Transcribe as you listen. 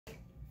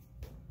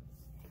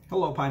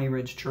Hello, Piney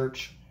Ridge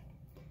Church.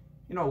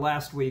 You know,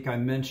 last week I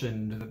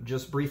mentioned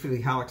just briefly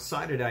how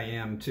excited I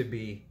am to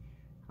be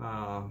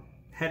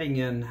heading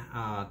in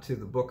to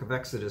the book of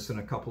Exodus in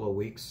a couple of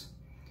weeks.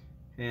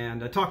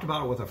 And I talked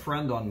about it with a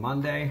friend on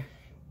Monday.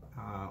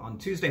 On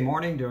Tuesday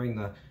morning during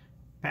the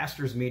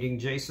pastor's meeting,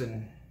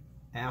 Jason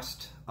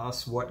asked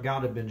us what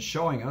God had been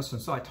showing us,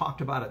 and so I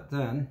talked about it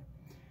then.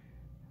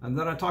 And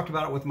then I talked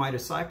about it with my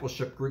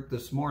discipleship group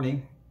this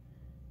morning.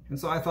 And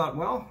so I thought,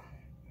 well,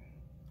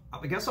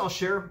 I guess I'll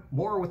share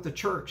more with the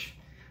church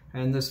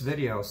in this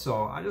video.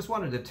 So I just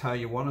wanted to tell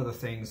you one of the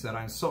things that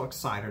I'm so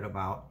excited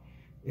about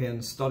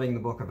in studying the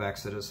book of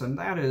Exodus, and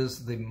that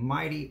is the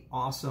mighty,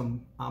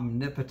 awesome,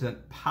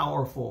 omnipotent,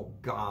 powerful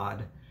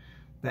God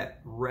that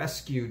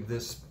rescued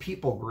this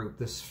people group,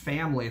 this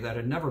family that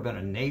had never been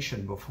a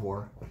nation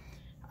before,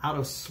 out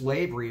of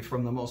slavery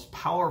from the most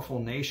powerful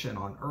nation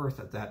on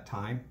earth at that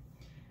time.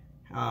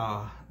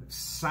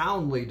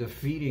 Soundly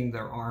defeating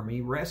their army,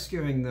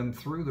 rescuing them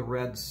through the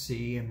Red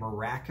Sea, and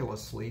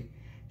miraculously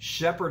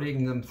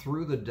shepherding them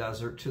through the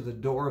desert to the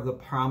door of the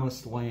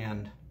promised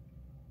land.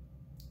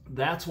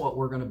 That's what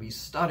we're going to be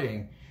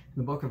studying in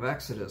the book of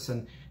Exodus.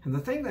 And the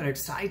thing that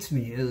excites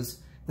me is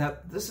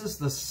that this is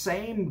the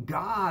same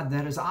God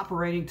that is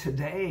operating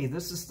today.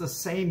 This is the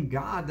same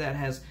God that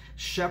has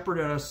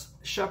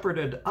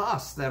shepherded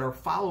us that are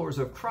followers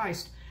of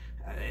Christ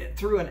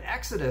through an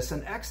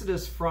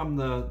exodus from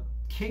the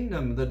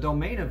kingdom, the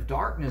domain of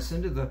darkness,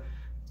 into the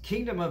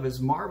kingdom of his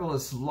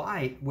marvelous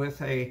light,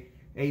 with a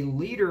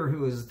leader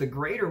who is the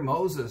greater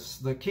Moses,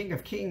 the King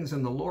of Kings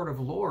and the Lord of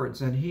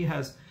Lords. And he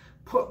has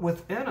put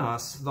within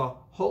us the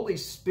Holy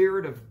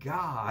Spirit of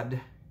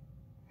God,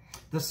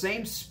 the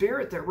same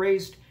Spirit that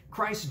raised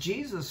Christ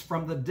Jesus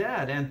from the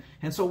dead.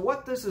 And so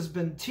what this has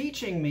been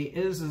teaching me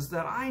is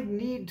that I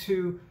need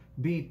to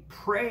be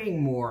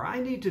praying more. I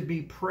need to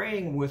be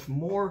praying with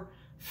more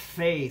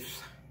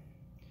faith.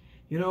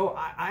 You know,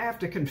 I have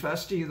to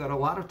confess to you that a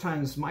lot of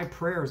times my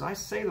prayers, I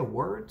say the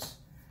words,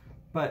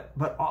 but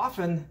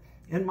often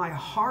in my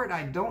heart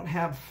I don't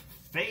have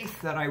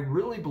faith that I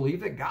really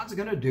believe that God's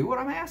going to do what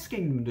I'm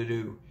asking him to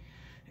do.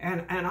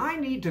 And I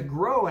need to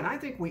grow, and I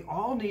think we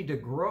all need to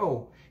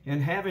grow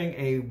in having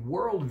a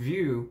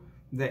worldview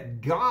that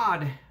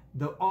God,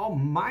 the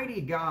Almighty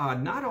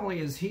God, not only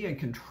is he in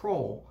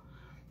control,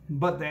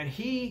 but that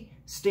he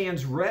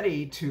stands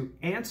ready to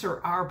answer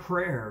our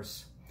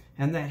prayers,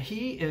 and that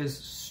he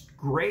is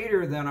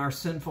greater than our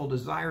sinful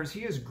desires.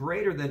 He is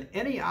greater than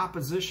any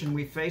opposition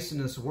we face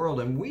in this world,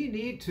 and we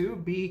need to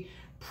be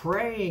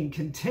praying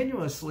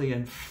continuously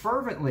and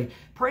fervently,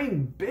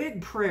 praying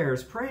big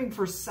prayers, praying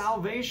for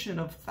salvation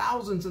of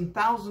thousands and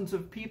thousands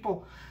of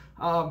people,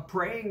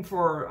 praying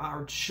for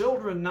our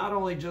children, not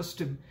only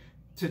just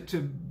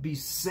to be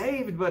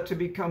saved, but to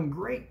become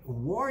great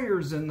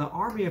warriors in the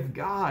army of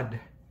God.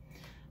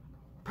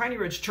 Piney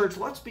Ridge Church,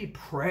 let's be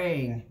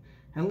praying,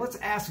 and let's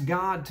ask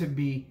God to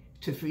be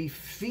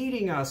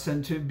feeding us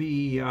and to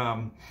be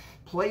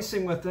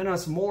placing within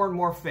us more and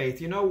more faith.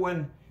 You know,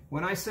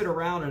 when I sit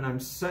around and I'm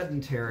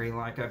sedentary,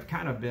 like I've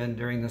kind of been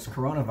during this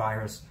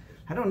coronavirus,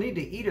 I don't need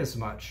to eat as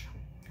much.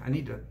 I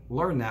need to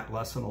learn that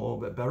lesson a little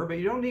bit better, but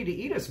you don't need to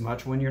eat as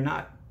much when you're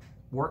not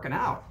working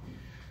out.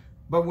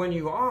 But when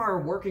you are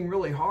working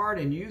really hard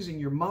and using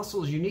your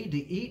muscles, you need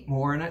to eat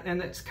more.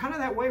 And it's kind of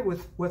that way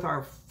with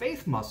our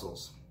faith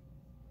muscles,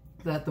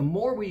 that the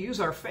more we use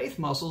our faith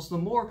muscles, the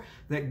more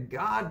that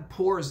God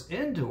pours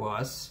into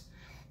us,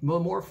 the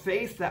more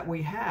faith that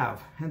we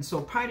have. And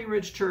so Piney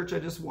Ridge Church, I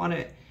just want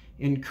to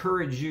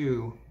encourage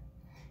you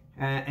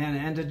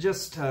and to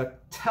just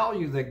tell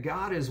you that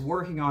God is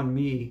working on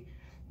me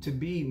to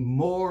be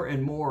more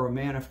and more a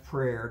man of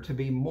prayer, to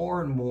be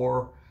more and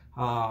more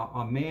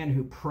a man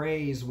who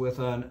prays with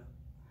an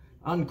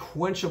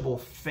unquenchable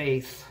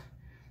faith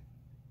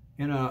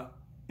in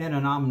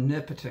an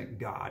omnipotent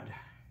God.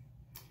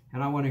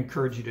 And I want to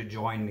encourage you to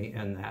join me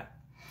in that.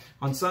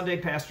 On Sunday,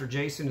 Pastor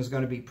Jason is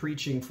going to be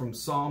preaching from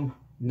Psalm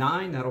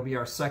 9. That'll be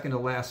our second to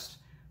last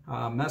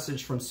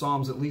message from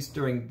Psalms, at least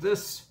during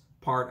this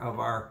part of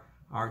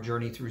our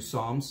journey through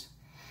Psalms.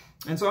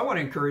 And so I want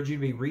to encourage you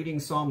to be reading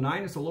Psalm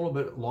 9. It's a little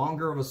bit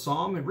longer of a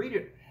psalm, and read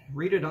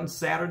it on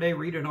Saturday,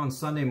 read it on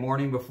Sunday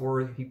morning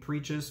before he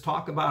preaches.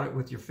 Talk about it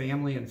with your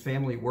family and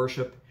family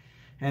worship,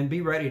 and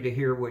be ready to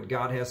hear what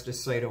God has to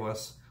say to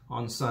us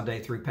on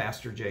Sunday through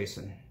Pastor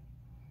Jason.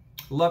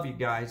 Love you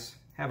guys.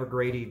 Have a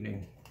great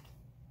evening.